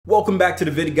Welcome back to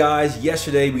the vid, guys.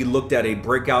 Yesterday we looked at a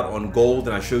breakout on gold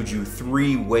and I showed you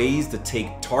 3 ways to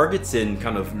take targets in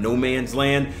kind of no man's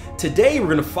land. Today we're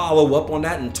going to follow up on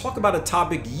that and talk about a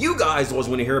topic you guys always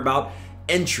want to hear about: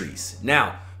 entries.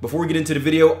 Now, before we get into the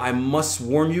video, I must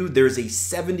warn you, there's a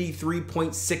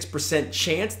 73.6%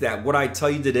 chance that what I tell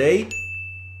you today,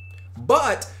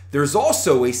 but there's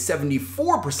also a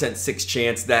 74%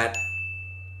 chance that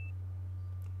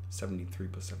 73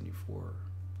 plus 74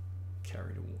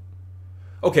 carried a.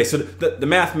 Okay, so the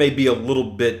math may be a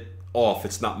little bit off.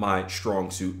 It's not my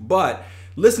strong suit, but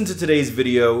listen to today's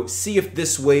video, see if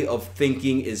this way of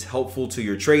thinking is helpful to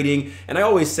your trading. And I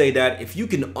always say that if you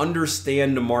can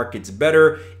understand the markets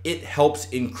better, it helps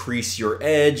increase your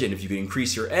edge. And if you can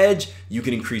increase your edge, you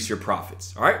can increase your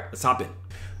profits. All right, let's hop in.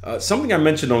 Something I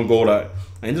mentioned on gold, I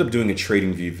ended up doing a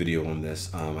trading view video on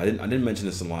this. I didn't mention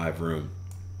this in live room,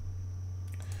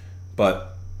 but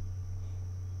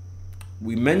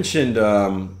we mentioned,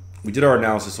 we did our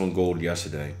analysis on gold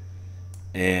yesterday,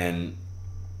 and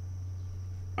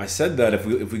I said that if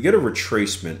we get a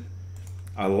retracement,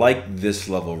 I like this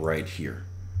level right here.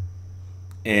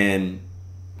 And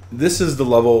this is the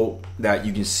level that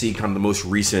you can see kind of the most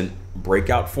recent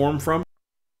breakout form from.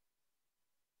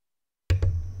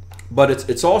 But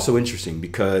it's also interesting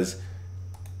because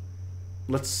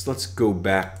let's go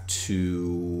back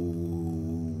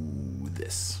to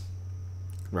this,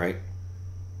 right?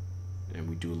 And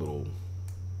we do a little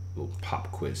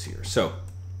pop quiz here. So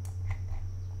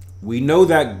we know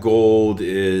that gold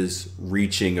is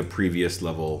reaching a previous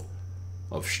level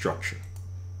of structure,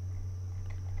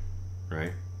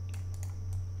 right?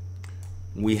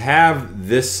 We have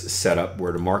this setup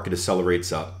where the market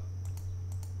accelerates up,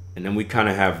 and then we kind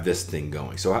of have this thing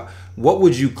going. So what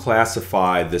would you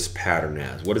classify this pattern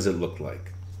as? What does it look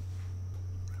like?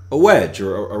 A wedge,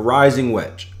 or a rising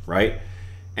wedge, right?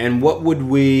 And what would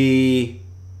we,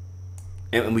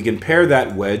 and we can pair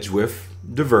that wedge with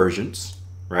divergence,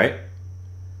 right?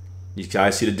 You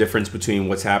guys see the difference between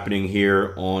what's happening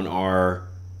here on our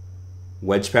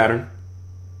wedge pattern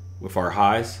with our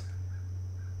highs.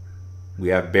 We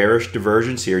have bearish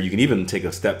divergence here. You can even take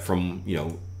a step from,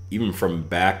 even from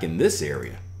back in this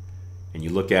area, and you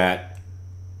look at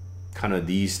kind of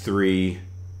these 3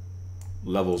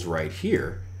 levels right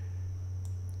here.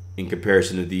 In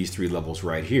comparison to these 3 levels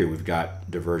right here, we've got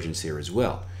divergence here as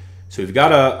well. So we've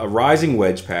got a rising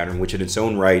wedge pattern, which in its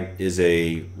own right is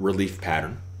a relief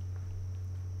pattern.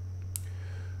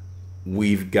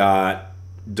 We've got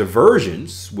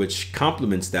divergence, which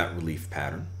complements that relief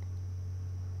pattern.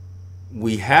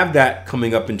 We have that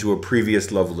coming up into a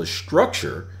previous level of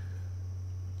structure.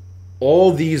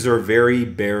 All these are very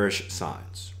bearish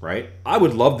signs, right? I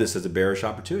would love this as a bearish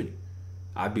opportunity.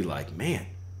 I'd be like, man,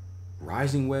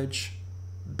 rising wedge,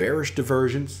 bearish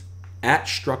divergence, at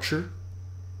structure,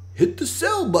 hit the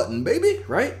sell button, baby,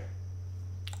 right?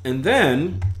 And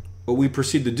then what we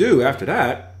proceed to do after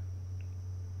that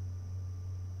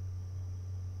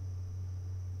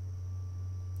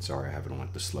sorry, I have it on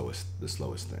like the slowest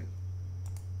thing,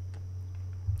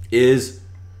 is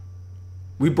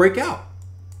we break out.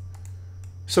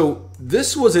 So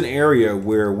this was an area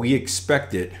where we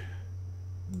expected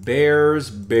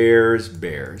bears.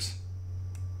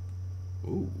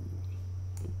 Ooh,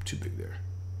 too big there.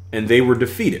 And they were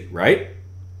defeated, right?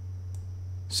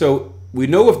 So we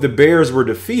know if the bears were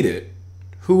defeated,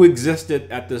 who existed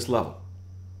at this level?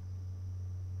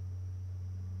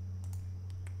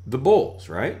 The bulls,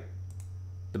 right?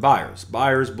 The buyers,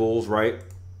 bulls, right?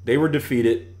 They were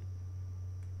defeated,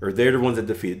 or they're the ones that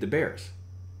defeated the bears.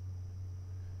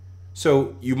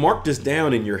 So you mark this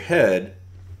down in your head.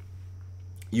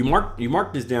 You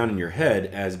mark this down in your head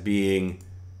as being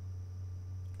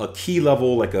a key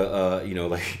level, like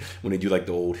like when they do like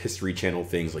the old History Channel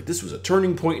things, like this was a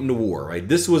turning point in the war, right?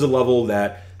 This was a level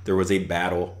that there was a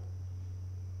battle,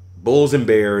 bulls and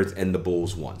bears, and the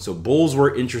bulls won. So bulls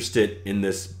were interested in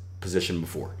this position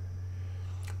before.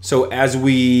 So as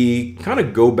we kind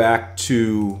of go back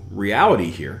to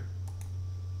reality here,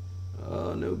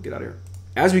 no, get out of here.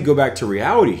 As we go back to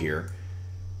reality here,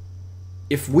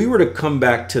 if we were to come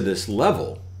back to this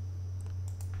level,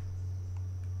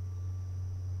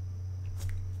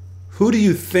 who do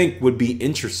you think would be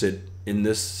interested in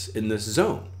this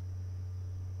zone?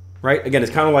 Right? Again,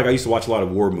 it's kind of like I used to watch a lot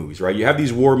of war movies, right? You have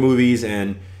these war movies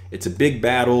and it's a big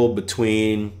battle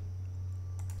between,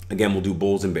 again, we'll do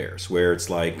bulls and bears, where it's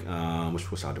like,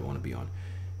 which side do I want to be on?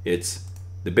 It's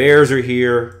the bears are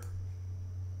here,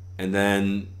 and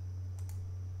then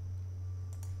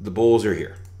the bulls are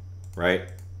here, right?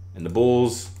 And the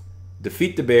bulls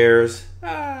defeat the bears,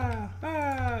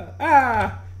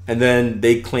 and then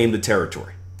they claim the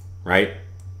territory, right?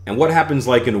 And what happens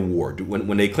like in a war?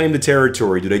 When they claim the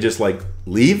territory, do they just like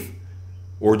leave?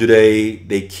 Or do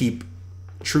they keep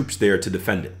troops there to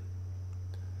defend it?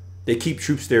 They keep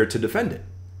troops there to defend it.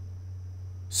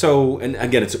 So, and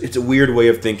again, it's a weird way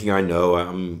of thinking. I know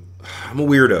I'm a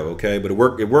weirdo, okay, but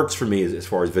it works for me as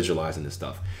far as visualizing this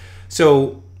stuff.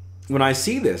 So when I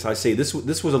see this, I say this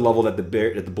was a level that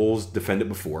the bulls defended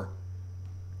before.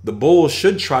 The bulls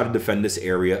should try to defend this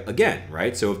area again,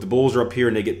 right? So if the bulls are up here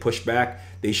and they get pushed back,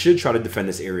 they should try to defend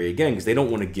this area again because they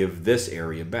don't want to give this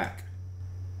area back.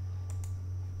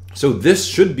 So this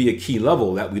should be a key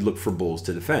level that we look for bulls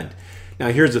to defend. Now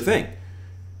here's the thing.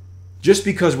 Just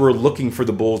because we're looking for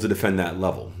the bulls to defend that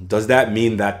level, does that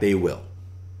mean that they will?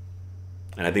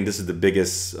 And I think this is the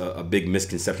biggest, a big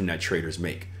misconception that traders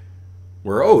make.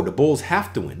 Where, oh, the bulls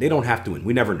have to win. They don't have to win.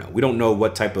 We never know. We don't know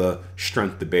what type of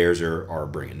strength the bears are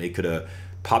bringing. They could have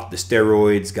popped the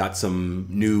steroids, got some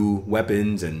new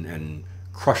weapons, and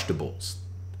crushed the bulls.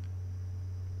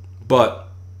 But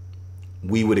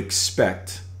we would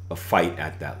expect a fight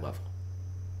at that level.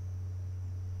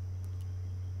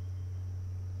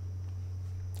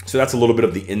 So that's a little bit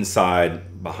of the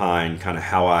inside behind kind of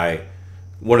how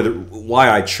why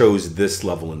I chose this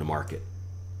level in the market.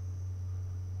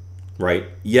 Right?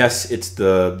 Yes, it's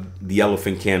the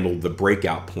elephant candle, the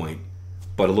breakout point,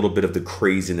 but a little bit of the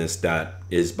craziness that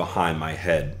is behind my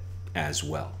head as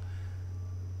well.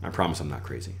 I promise I'm not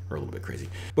crazy, or a little bit crazy.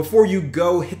 Before you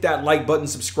go, hit that like button,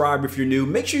 subscribe if you're new.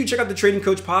 Make sure you check out the Trading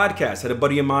Coach podcast. I had a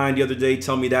buddy of mine the other day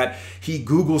tell me that he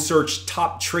Google searched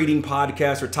top trading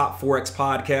podcasts or top Forex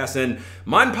podcasts, and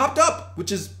mine popped up,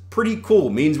 which is pretty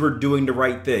cool. Means we're doing the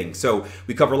right thing. So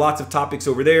we cover lots of topics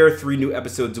over there, 3 new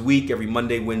episodes a week, every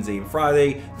Monday, Wednesday, and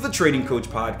Friday. The Trading Coach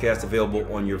podcast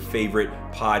available on your favorite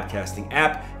podcasting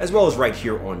app, as well as right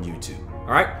here on YouTube.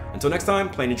 All right, until next time,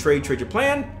 plan and trade your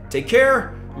plan. Take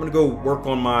care. I'm gonna go work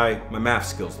on my math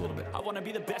skills a little bit. I wanna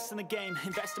be the best in the game,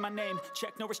 invest in my name,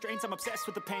 check no restraints, I'm obsessed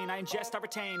with the pain. I ingest, I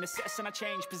retain, assess and I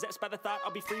change, possessed by the thought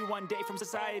I'll be free one day from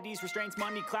society's restraints,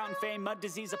 money, clout and fame, mud,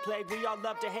 disease, a plague. We all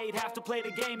love to hate, have to play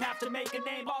the game, have to make a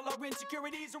name. All our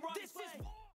insecurities are on display.